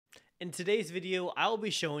In today's video, I will be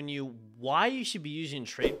showing you why you should be using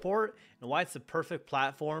TradePort and why it's the perfect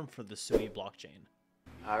platform for the SUI blockchain.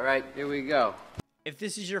 All right, here we go. If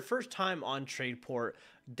this is your first time on TradePort,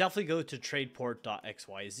 definitely go to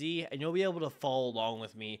tradeport.xyz and you'll be able to follow along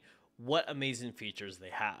with me what amazing features they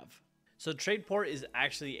have. So TradePort is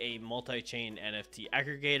actually a multi-chain NFT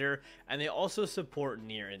aggregator, and they also support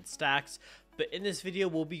near and stacks, but in this video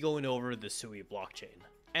we'll be going over the SUI blockchain.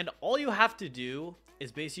 And all you have to do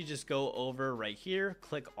is basically just go over right here,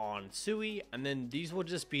 click on SUI, and then these will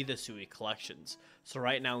just be the SUI collections. So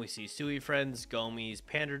right now we see SUI Friends, Gomies,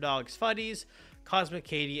 Panda Dogs, Fuddies, Cosmic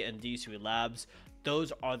Katie, and DSUI Labs.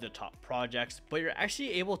 Those are the top projects, but you're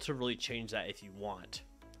actually able to really change that if you want.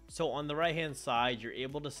 So on the right hand side, you're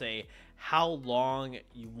able to say how long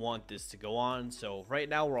you want this to go on. So right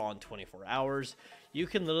now we're on 24 hours. You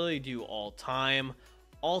can literally do all time.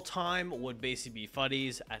 All time would basically be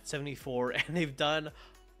Fuddies at 74, and they've done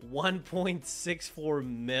 1.64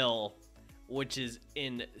 mil, which is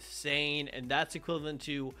insane, and that's equivalent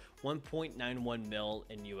to 1.91 mil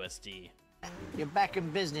in USD. You're back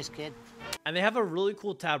in business, kid. And they have a really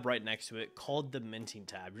cool tab right next to it called the minting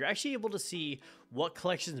tab. You're actually able to see what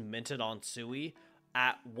collections minted on SUI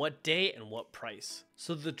at what day and what price.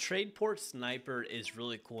 So the TradePort sniper is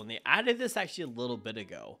really cool, and they added this actually a little bit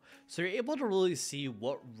ago. So you're able to really see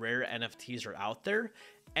what rare NFTs are out there,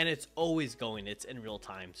 and it's always going, it's in real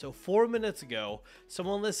time. So 4 minutes ago,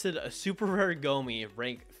 someone listed a super rare Gomi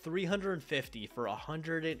ranked 350 for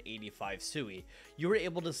 185 SUI. You were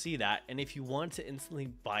able to see that, and if you want to instantly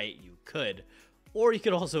buy it, you could. Or you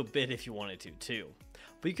could also bid if you wanted to too.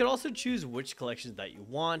 But you could also choose which collections that you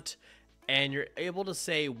want, and you're able to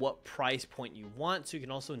say what price point you want, so you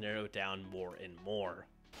can also narrow it down more and more.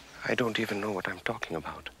 I don't even know what I'm talking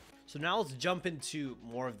about. So now let's jump into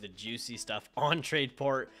more of the juicy stuff on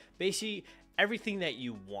TradePort. Basically everything that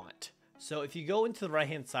you want. So if you go into the right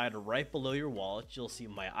hand side or right below your wallet, you'll see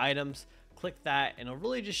my items. Click that and it'll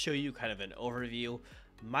really just show you kind of an overview.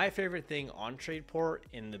 My favorite thing on TradePort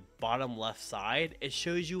in the bottom left side, it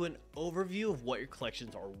shows you an overview of what your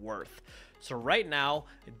collections are worth. So right now,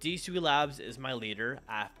 DSUI Labs is my leader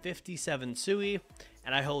at 57 SUI,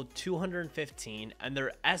 and I hold 215, and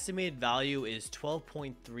their estimated value is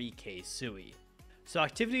 12.3k SUI. So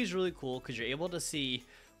activity is really cool because you're able to see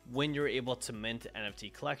when you're able to mint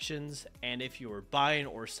NFT collections and if you were buying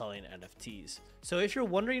or selling NFTs. So if you're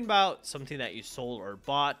wondering about something that you sold or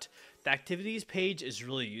bought, the activities page is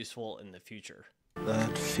really useful in the future.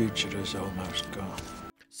 That future is almost gone.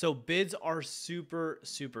 So bids are super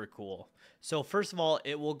cool. So first of all,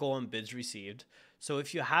 it will go on bids received. So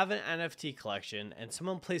if you have an NFT collection and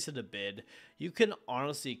someone places a bid, you can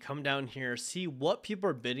honestly come down here, see what people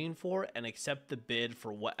are bidding for, and accept the bid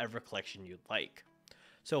for whatever collection you'd like.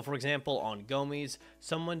 So for example, on Gomies,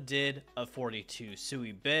 someone did a 42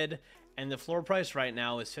 SUI bid, and the floor price right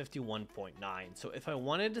now is 51.9. So if I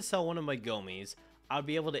wanted to sell one of my Gomies, I'd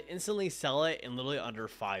be able to instantly sell it in literally under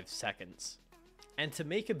 5 seconds. And to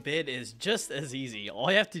make a bid is just as easy.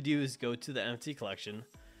 All you have to do is go to the NFT collection,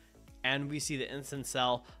 and we see the instant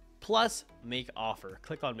sell plus make offer.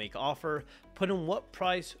 Click on make offer, put in what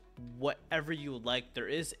price, whatever you would like. There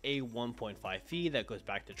is a 1.5 fee that goes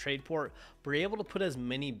back to TradePort, but you're able to put as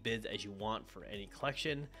many bids as you want for any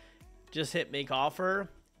collection. Just hit make offer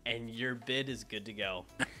and your bid is good to go.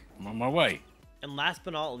 I'm on my way. And last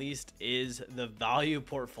but not least is the value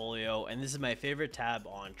portfolio, and this is my favorite tab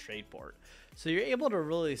on TradePort. So you're able to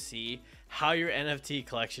really see how your NFT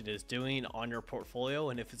collection is doing on your portfolio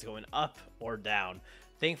and if it's going up or down.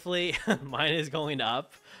 Thankfully, mine is going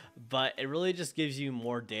up, but it really just gives you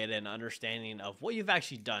more data and understanding of what you've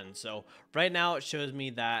actually done. So right now it shows me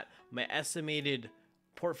that my estimated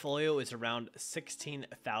portfolio is around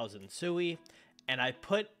 16,000 SUI, and I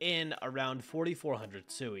put in around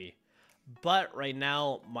 4,400 SUI. But right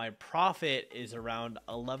now my profit is around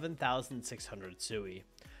 11,600 SUI.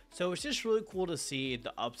 So it's just really cool to see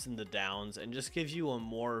the ups and the downs and just gives you a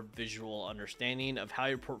more visual understanding of how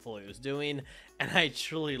your portfolio is doing, and I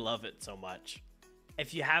truly love it so much.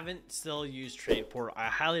 If you haven't still used TradePort, I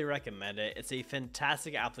highly recommend it. It's a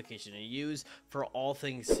fantastic application to use for all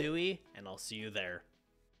things SUI, and I'll see you there.